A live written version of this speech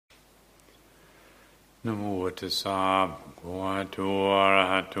นะโมตัสสะภะคะวะโตอะระ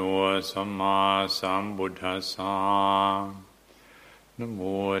หะโตสัมมาสัมพุทธัสสะนะโม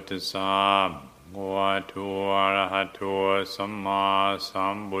ตัสสะภะคะวะโตอะระหะโตสัมมาสั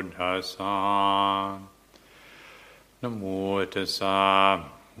มพุทธัสสะนะโมตัสสะ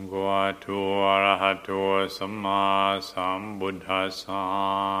ภะคะวะโตอะระหะโตสัมมาสัมพุทธัสสะ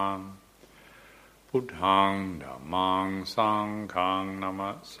พุทธังธัมมังสังฆังนะ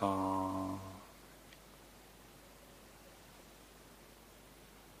มัสสา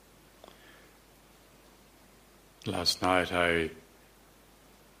Last night I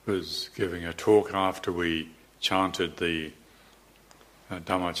was giving a talk after we chanted the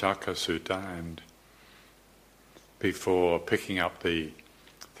Dhammacakka Sutta, and before picking up the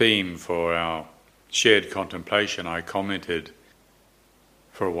theme for our shared contemplation, I commented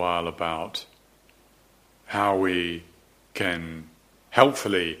for a while about how we can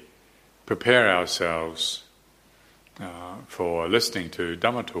helpfully prepare ourselves for listening to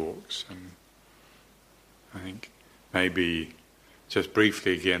Dhamma talks. And I think maybe just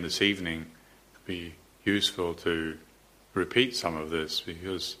briefly again this evening it would be useful to repeat some of this,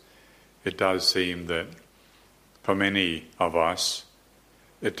 because it does seem that for many of us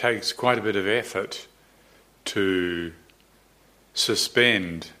it takes quite a bit of effort to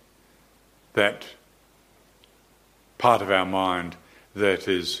suspend that part of our mind that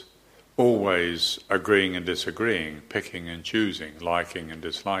is always agreeing and disagreeing, picking and choosing, liking and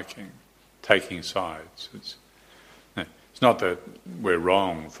disliking, taking sides. It's not that we're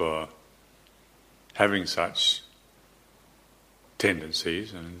wrong for having such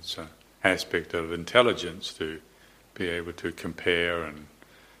tendencies, and it's an aspect of intelligence to be able to compare and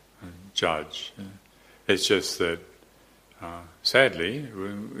judge. It's just that, sadly,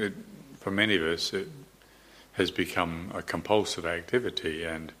 for many of us, it has become a compulsive activity,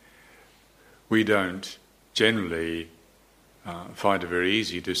 and we don't generally find it very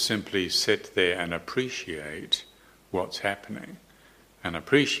easy to simply sit there and appreciate what's happening. And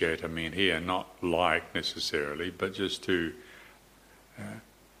appreciate, I mean here, not like necessarily, but just to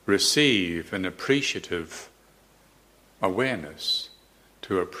receive an appreciative awareness,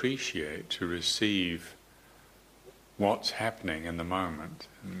 to appreciate, to receive what's happening in the moment.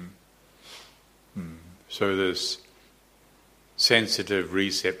 So this sensitive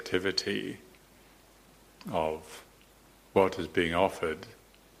receptivity of what is being offered,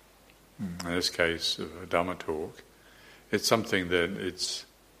 in this case a Dhamma talk, it's something that it's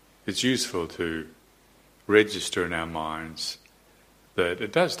useful to register in our minds that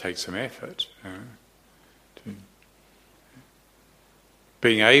it does take some effort. To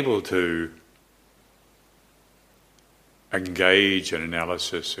being able to engage in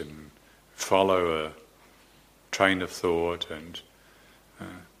analysis and follow a train of thought, and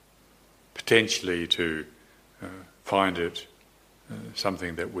potentially to find it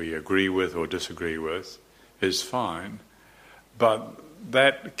something that we agree with or disagree with is fine, but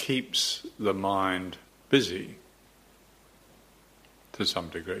that keeps the mind busy to some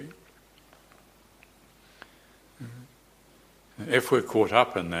degree. If we're caught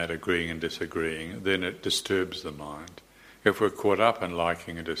up in that agreeing and disagreeing, then it disturbs the mind. If we're caught up in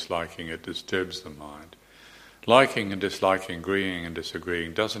liking and disliking, it disturbs the mind. Liking and disliking, agreeing and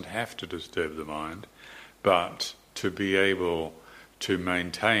disagreeing doesn't have to disturb the mind, but to be able to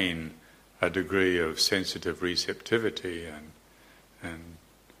maintain a degree of sensitive receptivity and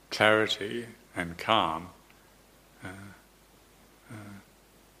clarity and calm,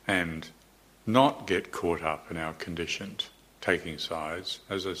 and not get caught up in our conditioned taking sides.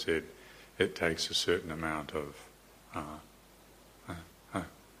 As I said, it takes a certain amount of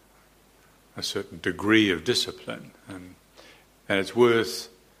a certain degree of discipline, and it's worth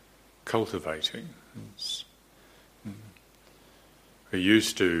cultivating. We're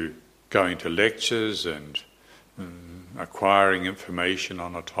used to going to lectures and acquiring information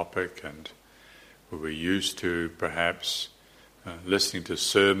on a topic, and we're used to perhaps listening to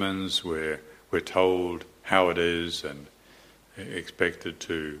sermons where we're told how it is and expected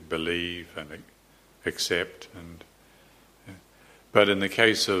to believe and accept. But in the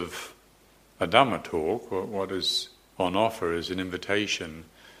case of a Dhamma talk, what is on offer is an invitation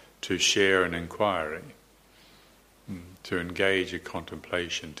to share an inquiry, to engage a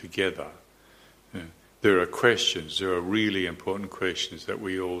contemplation together. There are questions, there are really important questions that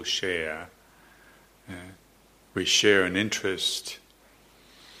we all share. We share an interest,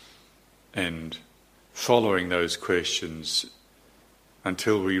 and following those questions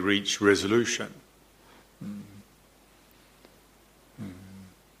until we reach resolution.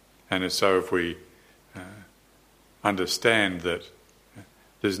 And so if we understand that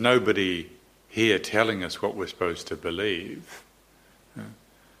there's nobody here telling us what we're supposed to believe.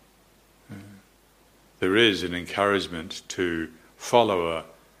 There is an encouragement to follow a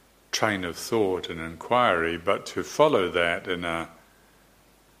train of thought and inquiry, but to follow that in a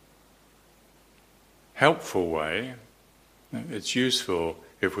helpful way. It's useful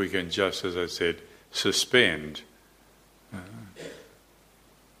if we can just, as I said, suspend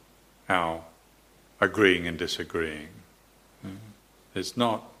our agreeing and disagreeing. It's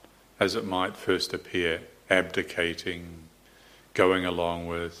not, as it might first appear, abdicating, going along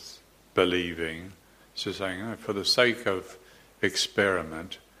with, believing. It's just saying, oh, for the sake of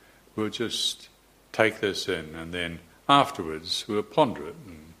experiment, we'll just take this in, and then afterwards we'll ponder it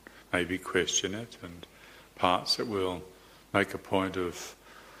and maybe question it, and parts that we'll make a point of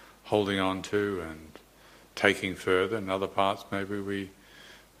holding on to and taking further, and other parts maybe we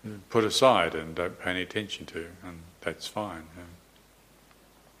put aside and don't pay any attention to, and that's fine.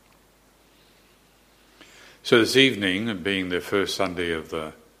 So this evening, being the first Sunday of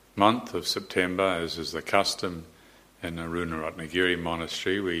the month of September, as is the custom in Arunaratnagiri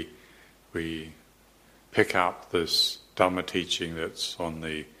Monastery, we pick up this Dhamma teaching that's on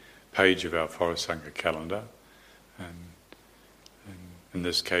the page of our Forest Sangha calendar, and in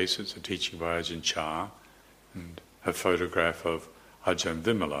this case it's a teaching by Ajahn Chah and a photograph of Ajahn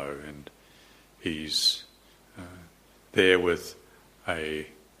Vimalo, and he's there with a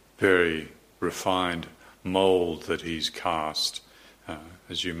very refined mould that he's cast.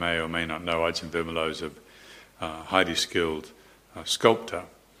 As you may or may not know, Ajahn Vimalo is a highly skilled sculptor,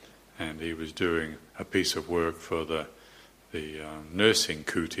 and he was doing a piece of work for the nursing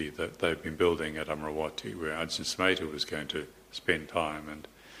kuti that they've been building at Amaravati, where Ajahn Sumedho was going to spend time.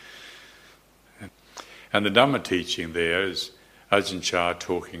 And the Dhamma teaching there is Ajahn Chah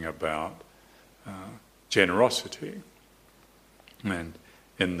talking about generosity. And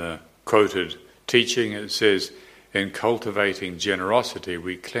in the quoted teaching it says, in cultivating generosity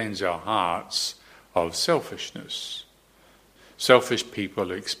we cleanse our hearts of selfishness. Selfish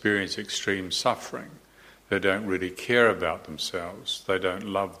people experience extreme suffering. They don't really care about themselves. They don't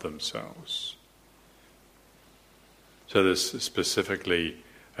love themselves. So this is specifically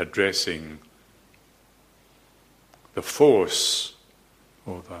addressing the force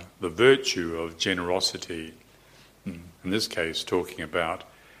or the virtue of generosity. In this case, talking about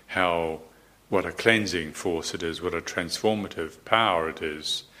what a cleansing force it is, what a transformative power it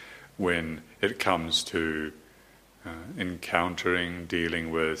is when it comes to encountering,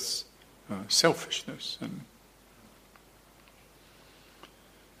 dealing with selfishness.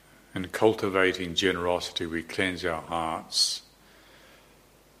 And cultivating generosity, we cleanse our hearts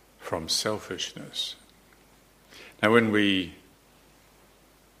from selfishness. Now when we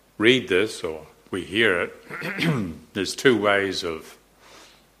read this or we hear it, there's two ways of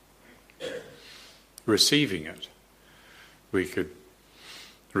receiving it. We could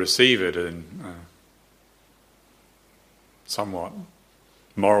receive it in somewhat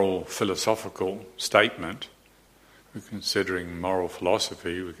moral philosophical statement. We're considering moral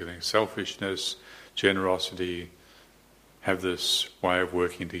philosophy. We could think selfishness, generosity have this way of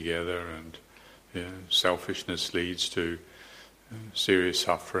working together, and selfishness leads to serious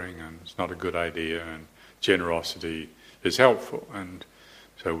suffering, and it's not a good idea, and generosity is helpful. And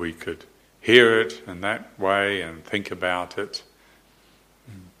so we could hear it in that way and think about it,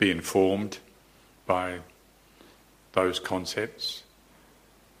 be informed by those concepts.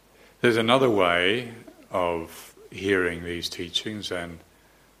 There's another way of hearing these teachings, and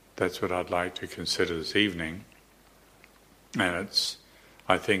that's what I'd like to consider this evening. And it's,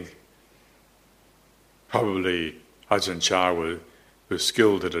 I think, probably Ajahn Chah was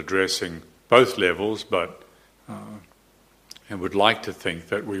skilled at addressing both levels, but and would like to think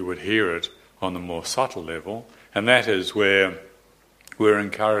that we would hear it on the more subtle level, and that is where we're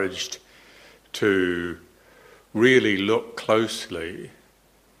encouraged to really look closely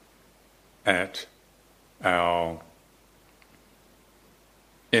at our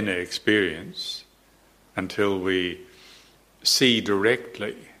inner experience until we see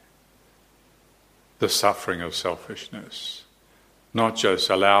directly the suffering of selfishness, not just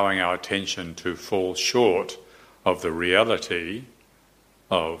allowing our attention to fall short of the reality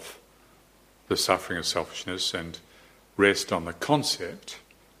of the suffering of selfishness and rest on the concept.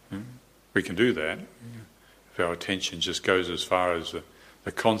 We can do that. If our attention just goes as far as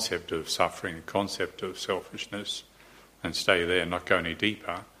the concept of suffering, the concept of selfishness, and stay there and not go any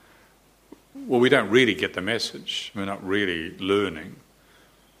deeper, well, we don't really get the message. We're not really learning.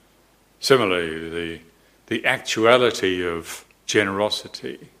 Similarly, the actuality of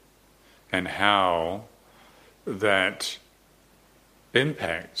generosity and how that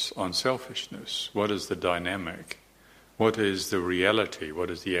impacts on selfishness? What is the dynamic? What is the reality? What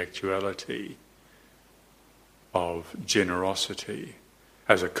is the actuality of generosity?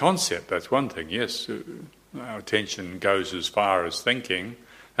 As a concept, that's one thing. Yes, our attention goes as far as thinking,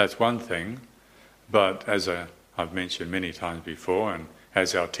 that's one thing. But as I've mentioned many times before, and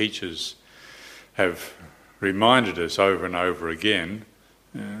as our teachers have reminded us over and over again,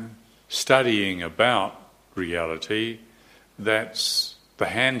 studying about reality, that's the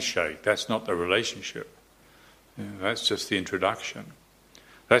handshake, that's not the relationship. That's just the introduction.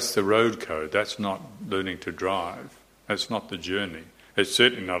 That's the road code, that's not learning to drive. That's not the journey. It's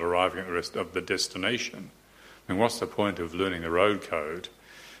certainly not arriving at the rest of the destination. I mean, what's the point of learning the road code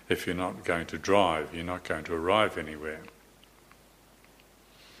if you're not going to drive? You're not going to arrive anywhere.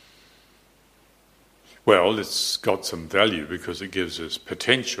 Well, it's got some value because it gives us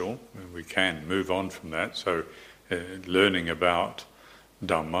potential, and we can move on from that. So learning about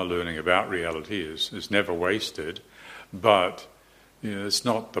Dhamma, learning about reality is never wasted, but it's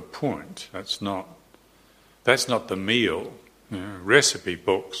not the point. That's not the meal. Recipe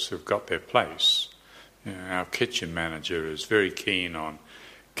books have got their place. Our kitchen manager is very keen on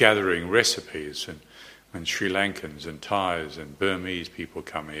gathering recipes, and when Sri Lankans and Thais and Burmese people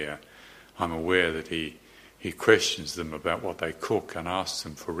come here, I'm aware that he questions them about what they cook and asks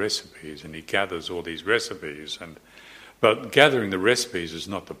them for recipes, and he gathers all these recipes. But gathering the recipes is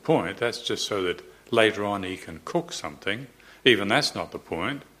not the point. That's just so that later on he can cook something. Even that's not the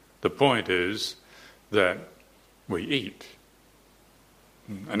point. The point is that we eat.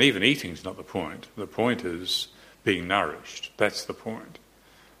 And even eating's not the point. The point is being nourished. That's the point.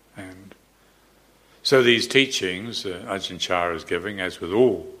 And so these teachings Ajahn Chah is giving, as with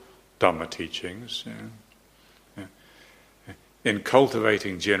all Dhamma teachings, in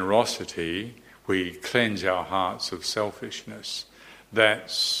cultivating generosity, we cleanse our hearts of selfishness.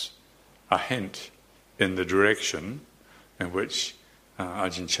 That's a hint in the direction in which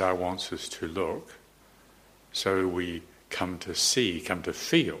Ajahn Chah wants us to look. So we come to see, come to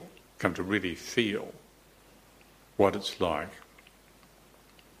feel, come to really feel what it's like.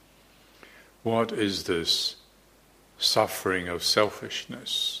 What is this suffering of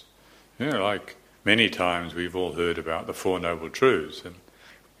selfishness? Like many times we've all heard about the Four Noble Truths, and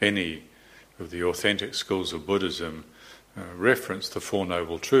any of the authentic schools of Buddhism reference the Four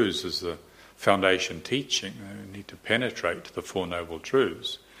Noble Truths as the foundation teaching. We need to penetrate to the Four Noble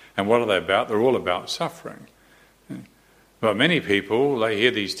Truths. And what are they about? They're all about suffering. But many people, they hear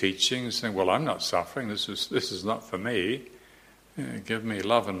these teachings and think, well, I'm not suffering, this is not for me. Give me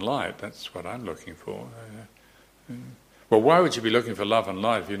love and light, that's what I'm looking for. Well, why would you be looking for love and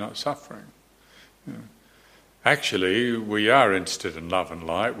light if you're not suffering? Actually, we are interested in love and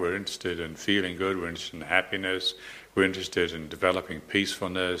light, we're interested in feeling good, we're interested in happiness, we're interested in developing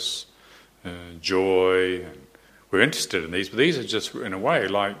peacefulness, joy, and we're interested in these, but these are just, in a way,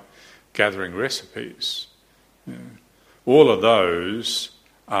 like gathering recipes. All of those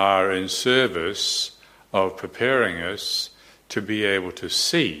are in service of preparing us to be able to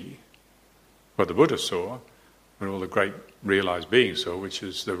see what the Buddha saw, what all the great realized beings saw, which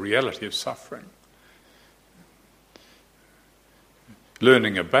is the reality of suffering.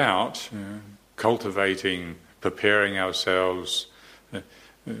 Learning about, cultivating, preparing ourselves,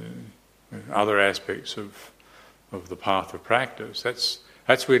 other aspects of the path of practice,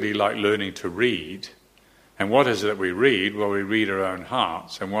 that's really like learning to read. And what is it that we read? Well, we read our own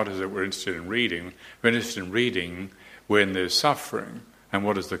hearts. And what is it we're interested in reading? We're interested in reading when there's suffering. And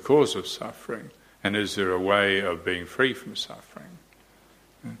what is the cause of suffering? And is there a way of being free from suffering?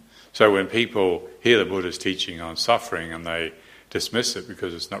 So when people hear the Buddha's teaching on suffering and they dismiss it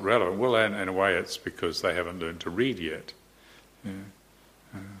because it's not relevant, well, in a way it's because they haven't learned to read yet.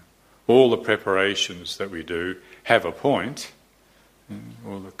 All the preparations that we do have a point.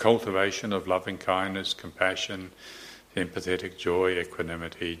 Or the cultivation of loving kindness, compassion, empathetic joy,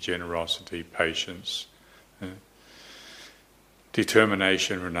 equanimity, generosity, patience,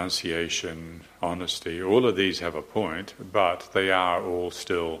 determination, renunciation, honesty, all of these have a point, but they are all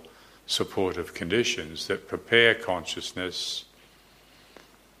still supportive conditions that prepare consciousness,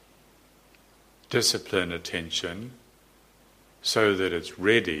 discipline attention, so that it's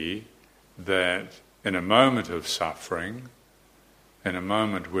ready that in a moment of suffering, in a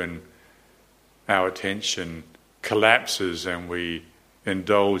moment when our attention collapses and we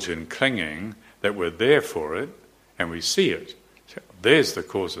indulge in clinging, that we're there for it and we see it. So there's the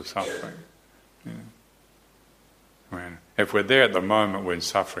cause of suffering. If we're there at the moment when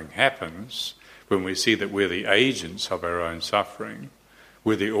suffering happens, when we see that we're the agents of our own suffering,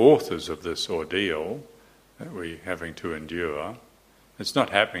 we're the authors of this ordeal that we're having to endure, It's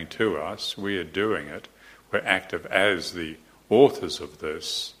not happening to us, we are doing it. We're active as the authors of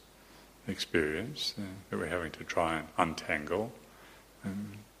this experience that we're having to try and untangle.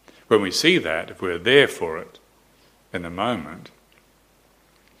 When we see that, if we're there for it in the moment,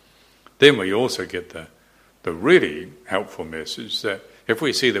 then we also get the really helpful message that if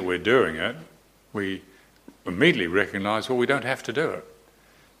we see that we're doing it, we immediately recognise, well, we don't have to do it.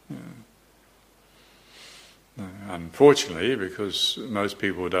 Unfortunately, because most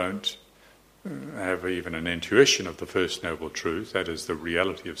people don't have even an intuition of the First Noble Truth, that is the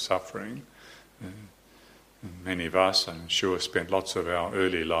reality of suffering. Many of us, I'm sure, spent lots of our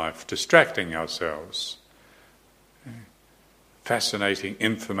early life distracting ourselves. Fascinating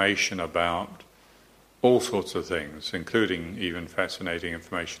information about all sorts of things, including even fascinating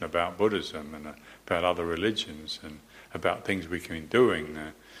information about Buddhism and about other religions and about things we can be doing,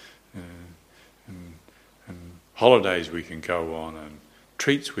 and holidays we can go on, and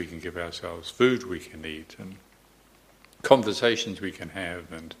treats we can give ourselves, food we can eat, and conversations we can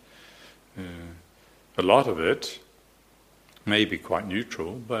have, and a lot of it may be quite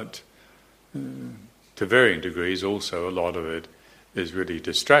neutral, but to varying degrees also a lot of it is really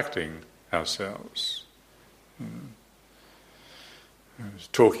distracting ourselves. I was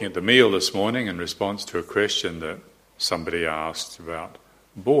talking at the meal this morning in response to a question that somebody asked about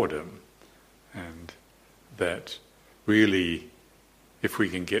boredom, and that really, if we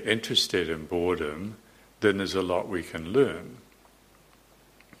can get interested in boredom, then there's a lot we can learn.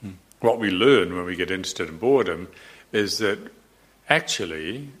 What we learn when we get interested in boredom is that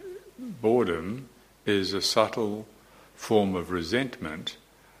actually boredom is a subtle form of resentment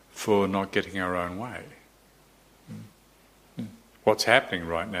for not getting our own way. What's happening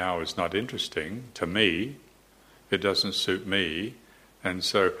right now is not interesting to me, it doesn't suit me, and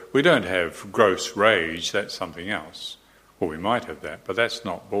so we don't have gross rage, that's something else. Or we might have that, but that's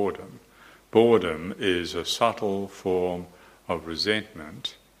not boredom. Boredom is a subtle form of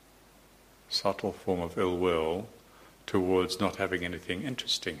resentment, subtle form of ill will towards not having anything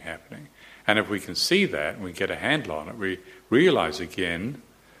interesting happening. And if we can see that and we get a handle on it, we realise again,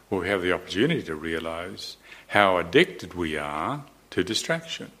 or we have the opportunity to realise how addicted we are to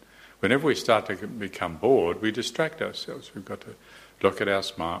distraction. Whenever we start to become bored, we distract ourselves. We've got to look at our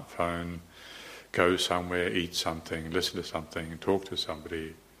smartphone, go somewhere, eat something, listen to something, talk to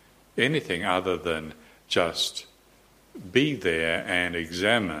somebody, anything other than just be there and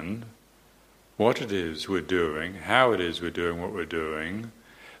examine what it is we're doing, how it is we're doing what we're doing,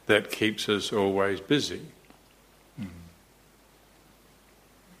 that keeps us always busy.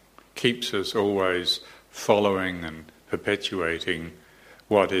 Keeps us always following and perpetuating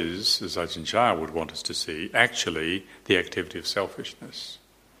what is, as Ajahn Chah would want us to see, actually the activity of selfishness.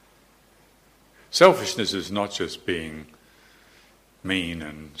 Selfishness is not just being mean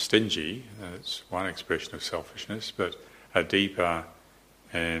and stingy, that's one expression of selfishness, but a deeper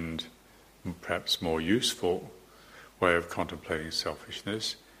and perhaps more useful way of contemplating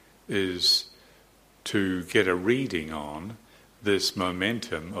selfishness is to get a reading on this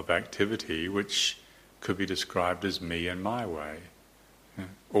momentum of activity which could be described as me and my way.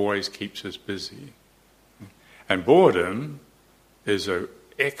 Always keeps us busy. And boredom is an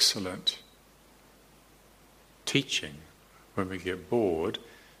excellent teaching. When we get bored,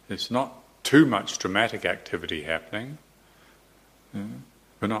 it's not too much dramatic activity happening.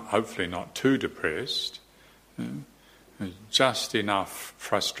 We're hopefully not too depressed. Just enough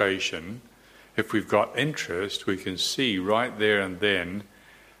frustration. If we've got interest, we can see right there and then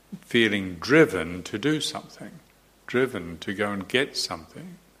feeling driven to do something, driven to go and get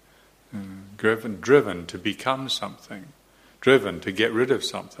something, driven to become something, driven to get rid of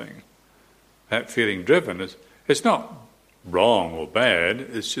something. That feeling driven it's not wrong or bad,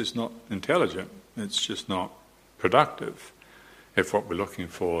 it's just not intelligent, it's just not productive. If what we're looking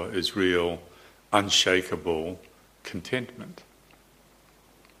for is real, unshakable contentment.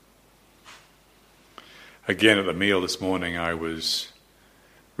 Again, at the meal this morning, I was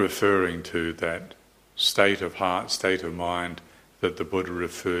referring to that state of heart, state of mind that the Buddha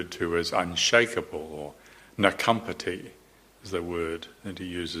referred to as unshakable, or nakampati is the word that he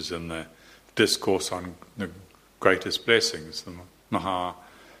uses in the discourse on the greatest blessings, the Maha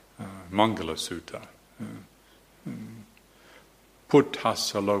Mangala Sutta.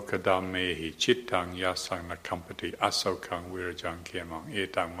 Puttassa loka dhammehi chittang yasang nakampati asokang virajang kemang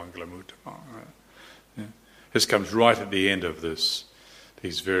etang mangalamutamang. This comes right at the end of these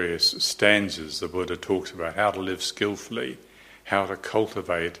various stanzas. The Buddha talks about how to live skillfully, how to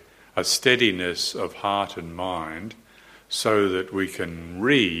cultivate a steadiness of heart and mind so that we can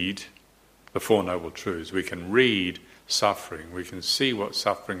read the Four Noble Truths, we can read suffering. We can see what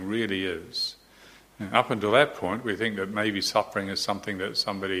suffering really is. And up until that point, we think that maybe suffering is something that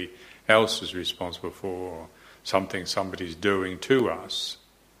somebody else is responsible for, or something somebody's doing to us.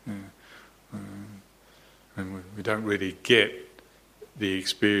 And we don't really get the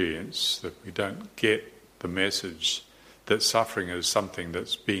experience, that we don't get the message that suffering is something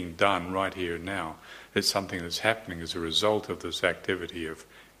that's being done right here and now. It's something that's happening as a result of this activity of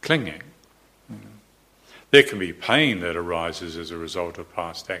clinging. There can be pain that arises as a result of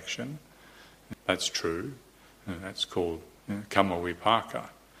past action. That's true. That's called kamma vipaka.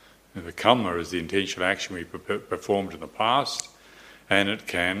 The kamma is the intentional action we performed in the past, and it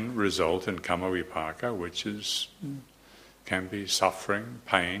can result in kamma vipaka, which can be suffering,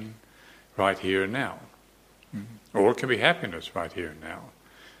 pain, right here and now. Or it can be happiness right here and now.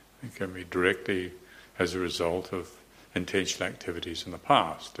 It can be directly as a result of intentional activities in the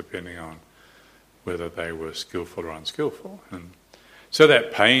past, depending on whether they were skillful or unskillful. And so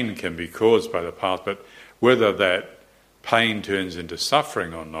that pain can be caused by the past, but whether that pain turns into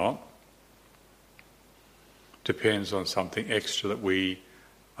suffering or not depends on something extra that we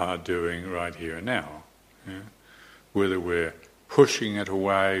are doing right here and now. Whether we're pushing it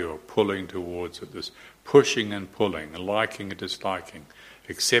away or pulling towards it, this pushing and pulling, liking and disliking,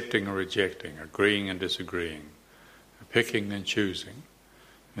 accepting or rejecting, agreeing and disagreeing, picking and choosing.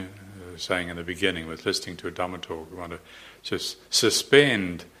 Saying in the beginning with listening to a Dhamma talk, we want to just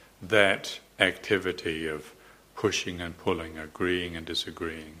suspend that activity of pushing and pulling, agreeing and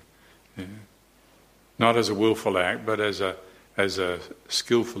disagreeing. Not as a willful act, but as a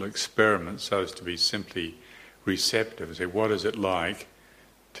skillful experiment, so as to be simply receptive and say, what is it like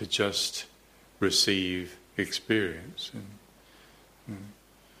to just receive experience?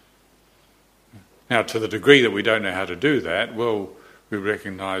 Now, to the degree that we don't know how to do that, well, we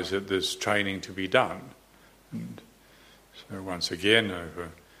recognise that there's training to be done. And so once again,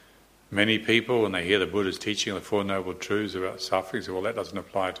 many people, when they hear the Buddha's teaching the Four Noble Truths about suffering, say, well, that doesn't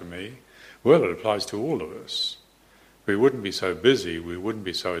apply to me. Well, it applies to all of us. We wouldn't be so busy, we wouldn't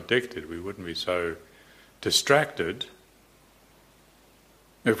be so addicted, we wouldn't be so distracted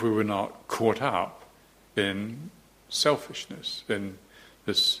if we were not caught up in selfishness, in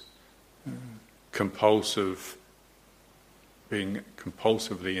this being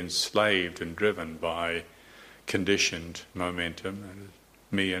compulsively enslaved and driven by conditioned momentum, and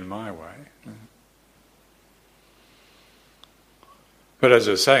me and my way. But as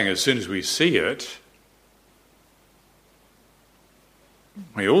I was saying, as soon as we see it,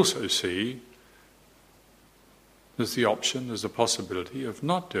 we also see there's the option, there's the possibility of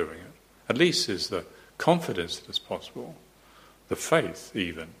not doing it. At least there's the confidence that it's possible, the faith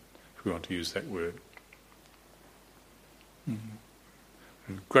even, if we want to use that word. And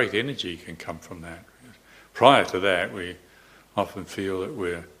great energy can come from that. Prior to that, we often feel that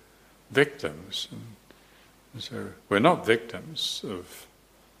we're victims. And so we're not victims of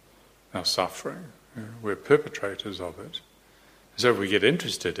our suffering. We're perpetrators of it. So if we get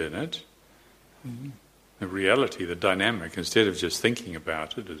interested in it, the reality, the dynamic, instead of just thinking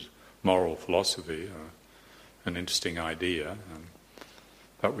about it as moral philosophy or an interesting idea,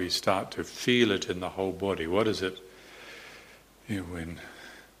 but we start to feel it in the whole body. What is it? When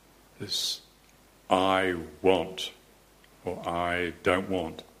this I want or I don't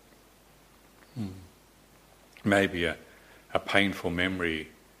want, maybe a painful memory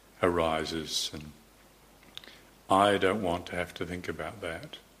arises and I don't want to have to think about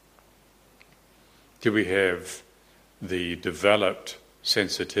that. Do we have the developed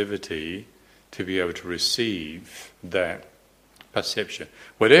sensitivity to be able to receive that perception?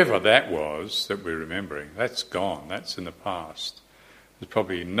 Whatever that was that we're remembering, that's gone, that's in the past. There's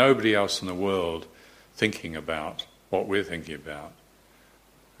probably nobody else in the world thinking about what we're thinking about.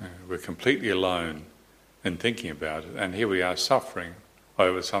 We're completely alone in thinking about it, and here we are suffering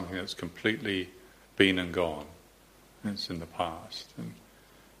over something that's completely been and gone. It's in the past. And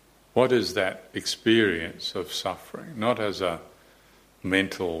what is that experience of suffering? Not as a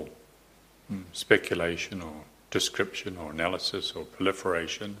mental speculation or description or analysis or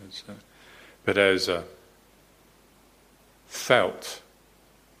proliferation, but as a felt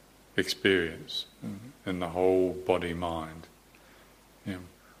experience in the whole body-mind.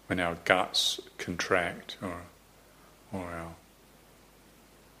 When our guts contract or our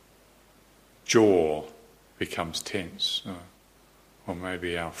jaw becomes tense, or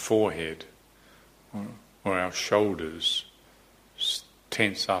maybe our forehead or our shoulders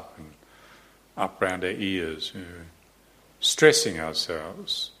tense up and up round our ears, stressing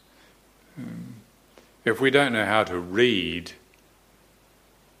ourselves. If we don't know how to read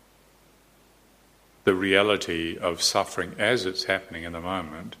the reality of suffering as it's happening in the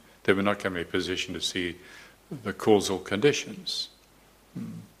moment, then we're not going to be in a position to see the causal conditions.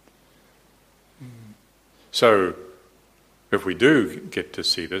 So, if we do get to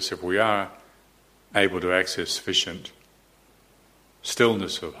see this, if we are able to access sufficient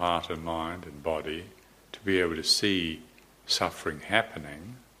stillness of heart and mind and body to be able to see suffering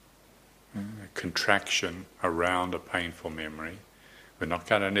happening, a contraction around a painful memory, we're not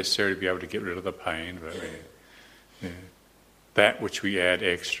going to necessarily be able to get rid of the pain, but that which we add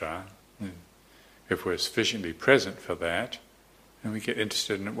extra, if we're sufficiently present for that, and we get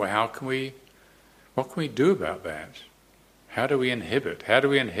interested in, well, what can we do about that? How do we inhibit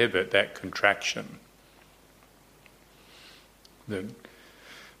that contraction? That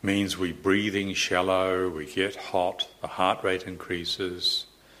means we're breathing shallow, we get hot, the heart rate increases,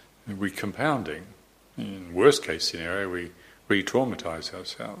 and we're compounding. In worst case scenario, we re-traumatize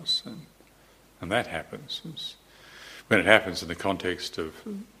ourselves, and that happens. When it happens in the context of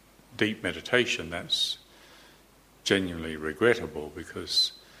deep meditation, that's genuinely regrettable,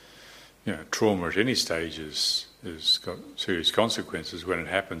 because trauma at any stage has got serious consequences. When it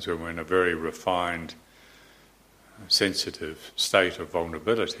happens when we're in a very refined, sensitive state of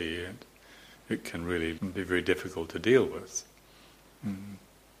vulnerability, it can really be very difficult to deal with.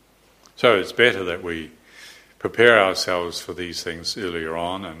 So it's better that we prepare ourselves for these things earlier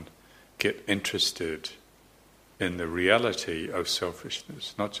on and get interested in the reality of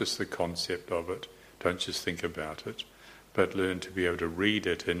selfishness, not just the concept of it. Don't just think about it, but learn to be able to read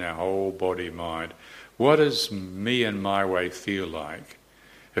it in our whole body, mind. What does me and my way feel like?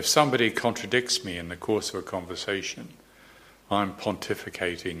 If somebody contradicts me in the course of a conversation, I'm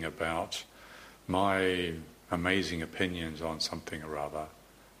pontificating about my amazing opinions on something or other,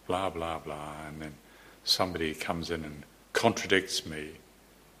 blah, blah, blah, and then somebody comes in and contradicts me.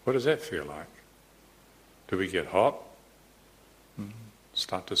 What does that feel like? Do we get hot?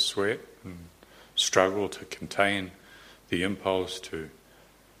 Start to sweat and struggle to contain the impulse to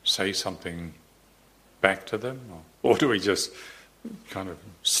say something back to them? Or do we just kind of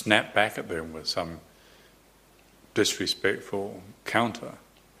snap back at them with some disrespectful counter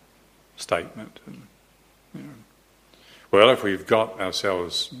statement? Well, if we've got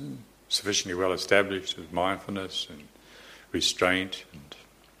ourselves sufficiently well established with mindfulness and restraint and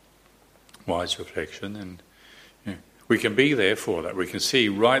wise reflection, and we can be there for that. We can see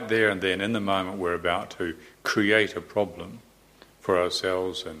right there and then in the moment we're about to create a problem for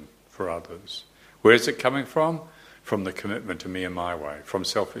ourselves and for others. Where is it coming from? From the commitment to me and my way, from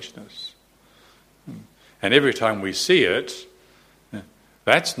selfishness. And every time we see it,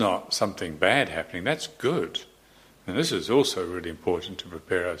 that's not something bad happening, that's good. And this is also really important to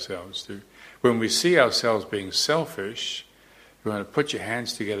prepare ourselves to. When we see ourselves being selfish, you want to put your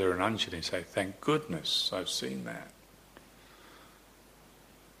hands together in Anjali and say, thank goodness I've seen that.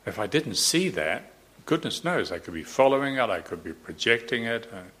 If I didn't see that, goodness knows, I could be following it, I could be projecting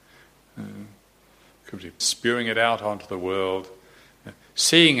it, could be spewing it out onto the world.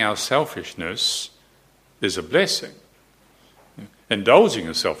 Seeing our selfishness is a blessing. Indulging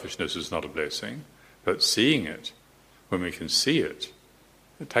in selfishness is not a blessing, but seeing it, when we can see it,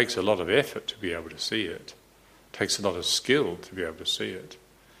 it takes a lot of effort to be able to see it. It takes a lot of skill to be able to see it.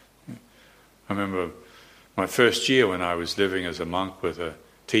 I remember my first year when I was living as a monk with a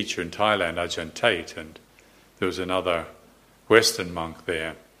teacher in Thailand, Ajahn Tate, and there was another Western monk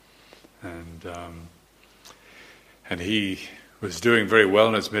there, and he was doing very well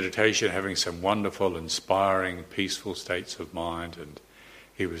in his meditation, having some wonderful, inspiring, peaceful states of mind, and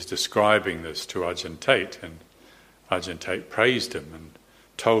he was describing this to Ajahn Tate, and Ajahn Tate praised him and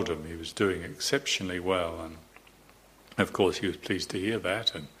told him he was doing exceptionally well, and of course he was pleased to hear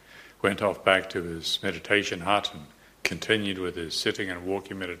that and went off back to his meditation hut and continued with his sitting and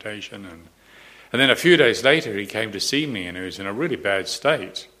walking meditation, and then a few days later he came to see me, and he was in a really bad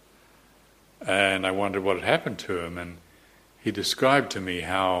state, and I wondered what had happened to him, and he described to me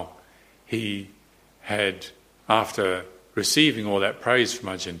how he had, after receiving all that praise from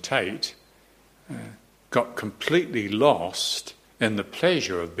Ajahn Tate, got completely lost in the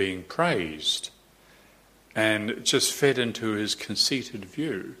pleasure of being praised, and just fed into his conceited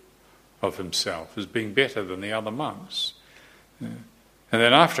view of himself as being better than the other monks. And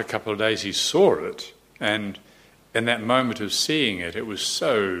then after a couple of days he saw it, and in that moment of seeing it, it was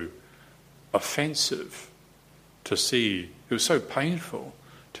so offensive to see, it was so painful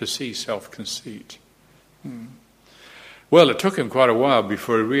to see self-conceit. Well, it took him quite a while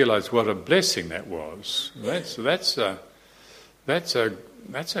before he realised what a blessing that was. That's a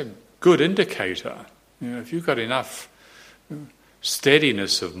good indicator. If you've got enough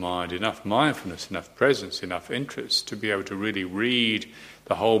steadiness of mind, enough mindfulness, enough presence, enough interest to be able to really read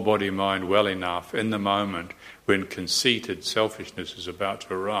the whole body-mind well enough in the moment when conceited selfishness is about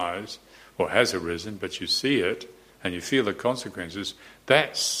to arise, or has arisen, but you see it and you feel the consequences,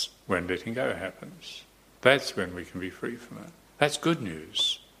 that's when letting go happens. That's when we can be free from it. That's good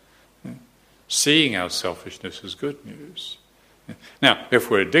news. Seeing our selfishness is good news. Now,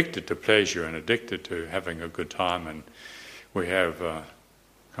 if we're addicted to pleasure and addicted to having a good time, and we have a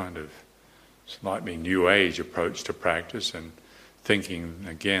kind of slightly new age approach to practice and thinking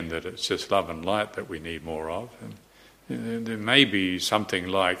again that it's just love and light that we need more of, and there may be something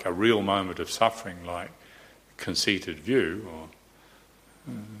like a real moment of suffering, like conceited view or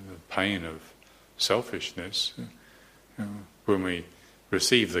the pain of selfishness, when we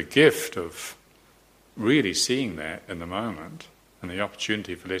receive the gift of really seeing that in the moment and the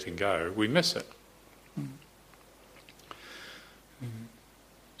opportunity for letting go, we miss it.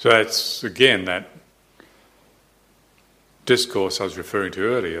 So that's again that discourse I was referring to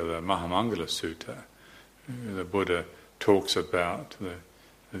earlier, the Mahamangala Sutta. The Buddha talks about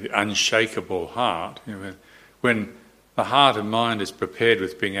the unshakable heart. When the heart and mind is prepared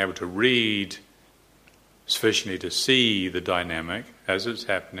with being able to read sufficiently to see the dynamic as it's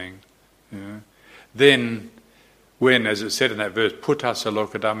happening, then when, as it said in that verse, puttasa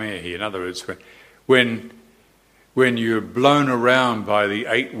lokadamehi, in other words, when you're blown around by the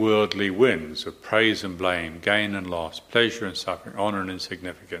 8 worldly winds of praise and blame, gain and loss, pleasure and suffering, honour and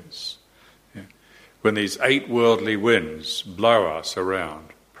insignificance, when these 8 worldly winds blow us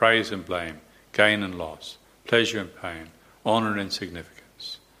around, praise and blame, gain and loss, pleasure and pain, honour and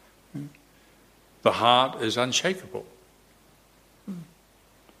insignificance, the heart is unshakable.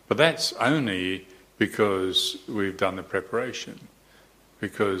 But that's only because we've done the preparation,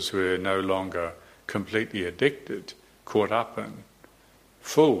 because we're no longer completely addicted, caught up and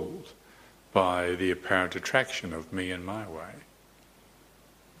fooled by the apparent attraction of me and my way.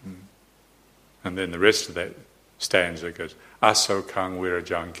 And then the rest of that stanza goes, asokang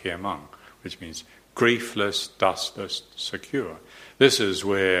wirajang kiamang, which means griefless, dustless, secure. This is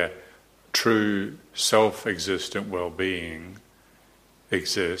where true self-existent well-being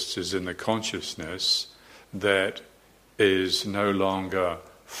exists, is in the consciousness that is no longer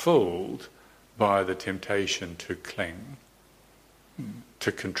fooled by the temptation to cling,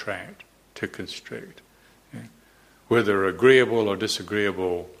 to contract, to constrict. Whether agreeable or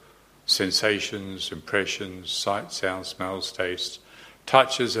disagreeable sensations, impressions, sight, sound, smells, tastes,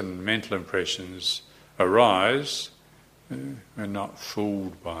 touches and mental impressions arise, we're not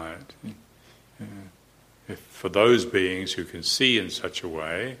fooled by it. If for those beings who can see in such a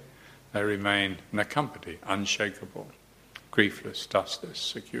way, they remain nakampati, unshakable, griefless, dustless,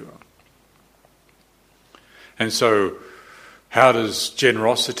 secure. And so, how does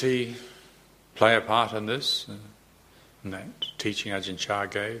generosity play a part in this? In that teaching Ajahn Chah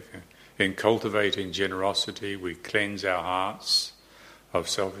gave? In cultivating generosity, we cleanse our hearts of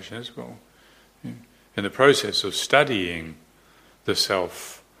selfishness. Well, in the process of studying the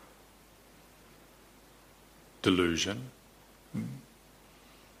self-delusion,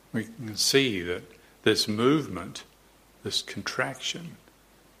 we can see that this movement, this contraction,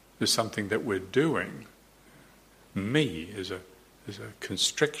 is something that we're doing. Me is a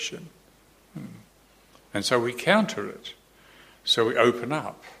constriction. And so we counter it. So we open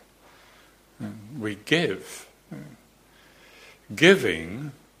up. We give.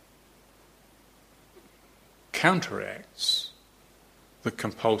 Giving counteracts the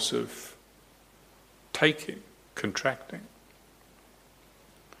compulsive taking, contracting.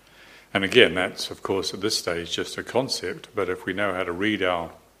 And again, that's of course at this stage just a concept, but if we know how to read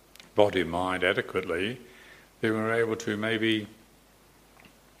our body-mind adequately, then we're able to maybe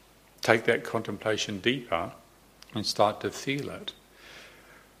take that contemplation deeper and start to feel it.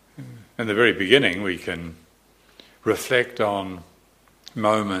 In the very beginning, we can reflect on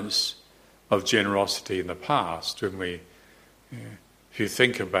moments of generosity in the past when if you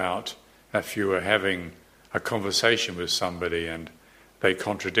think about if you were having a conversation with somebody and they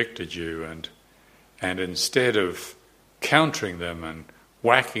contradicted you, and instead of countering them and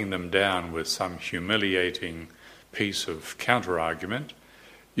whacking them down with some humiliating piece of counter-argument,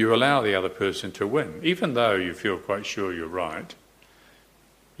 you allow the other person to win. Even though you feel quite sure you're right,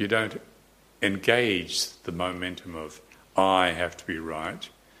 you don't engage the momentum of, I have to be right.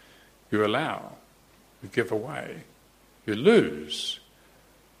 You allow, you give away, you lose.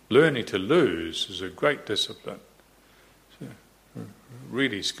 Learning to lose is a great discipline. It's a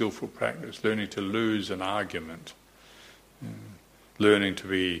really skillful practice, learning to lose an argument, learning to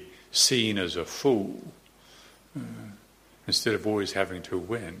be seen as a fool, instead of always having to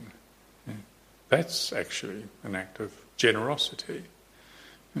win. That's actually an act of generosity.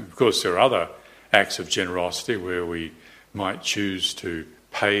 Of course, there are other acts of generosity where we might choose to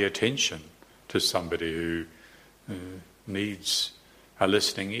pay attention to somebody who needs a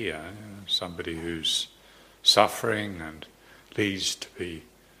listening ear, somebody who's suffering and needs to be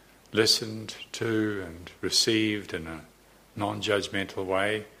listened to and received in a non-judgmental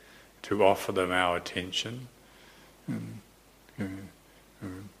way, to offer them our attention.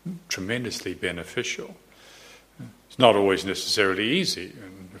 Tremendously beneficial. It's not always necessarily easy,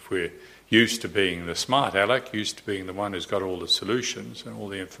 and if we're used to being the smart aleck, used to being the one who's got all the solutions and all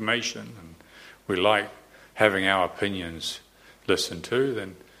the information, and we like having our opinions listened to,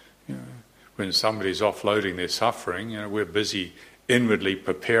 then when somebody's offloading their suffering, we're busy inwardly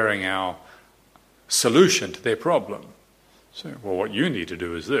preparing our solution to their problem. So, well, what you need to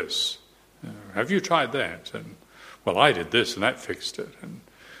do is this. Have you tried that? And, well, I did this and that fixed it. And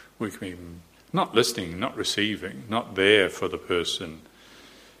we can be not listening, not receiving, not there for the person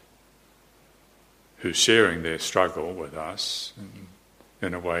who's sharing their struggle with us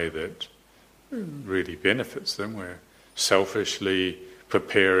in a way that really benefits them. We're selfishly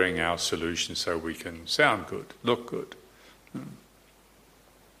preparing our solution so we can sound good, look good.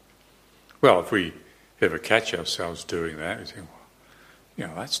 Well, if we ever catch ourselves doing that, we think,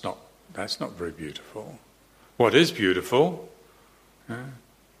 well, that's not very beautiful. What is beautiful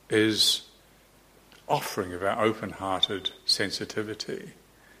is offering of our open-hearted sensitivity,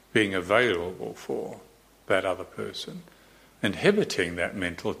 being available for that other person, inhibiting that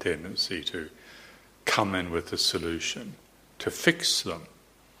mental tendency to come in with a solution, to fix them.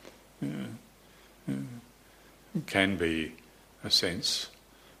 It can be a sense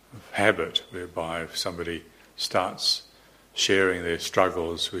of habit whereby if somebody starts sharing their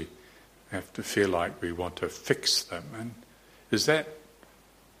struggles, we have to feel like we want to fix them. And is that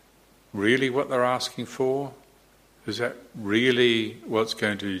really what they're asking for? Is that really what's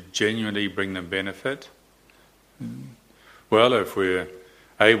going to genuinely bring them benefit? Well, if we're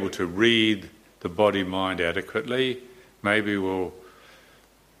able to read the body-mind adequately, maybe we'll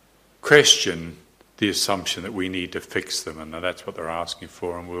question the assumption that we need to fix them and that's what they're asking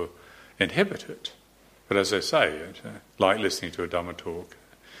for, and we'll inhibit it. But as I say, like listening to a Dhamma talk,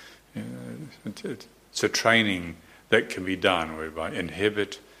 it's a training that can be done whereby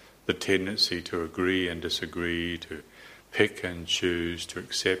inhibit the tendency to agree and disagree, to pick and choose, to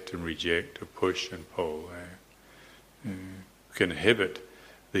accept and reject, to push and pull. We can inhibit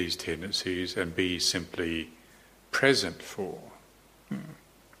these tendencies and be simply present for,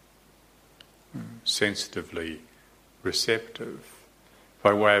 sensitively receptive,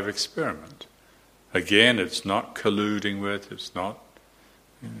 by way of experiment. Again, it's not colluding with, it's not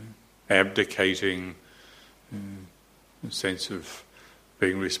abdicating a sense of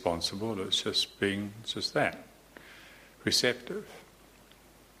being responsible, it's just that, receptive.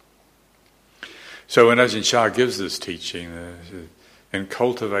 So when Ajahn Chah gives this teaching, in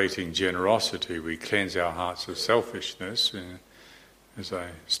cultivating generosity, we cleanse our hearts of selfishness. As I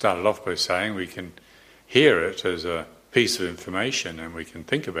started off by saying, we can hear it as a piece of information and we can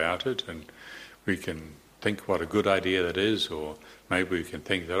think about it and we can think what a good idea that is, or maybe we can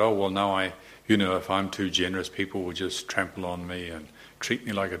think that, oh, well, no, if I'm too generous, people will just trample on me and treat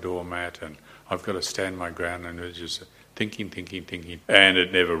me like a doormat and I've got to stand my ground, and it's just thinking, and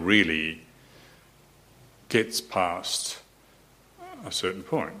it never really gets past a certain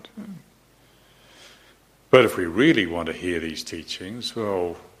point. But if we really want to hear these teachings,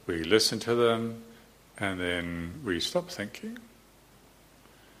 well, we listen to them and then we stop thinking.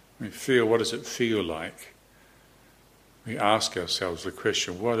 We feel, what does it feel like? We ask ourselves the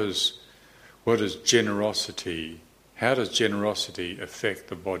question, what is generosity? How does generosity affect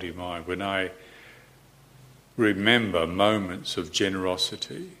the body-mind? When I remember moments of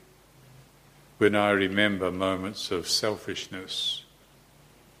generosity, when I remember moments of selfishness,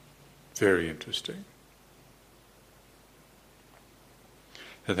 very interesting.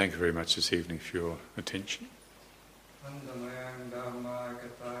 So thank you very much this evening for your attention.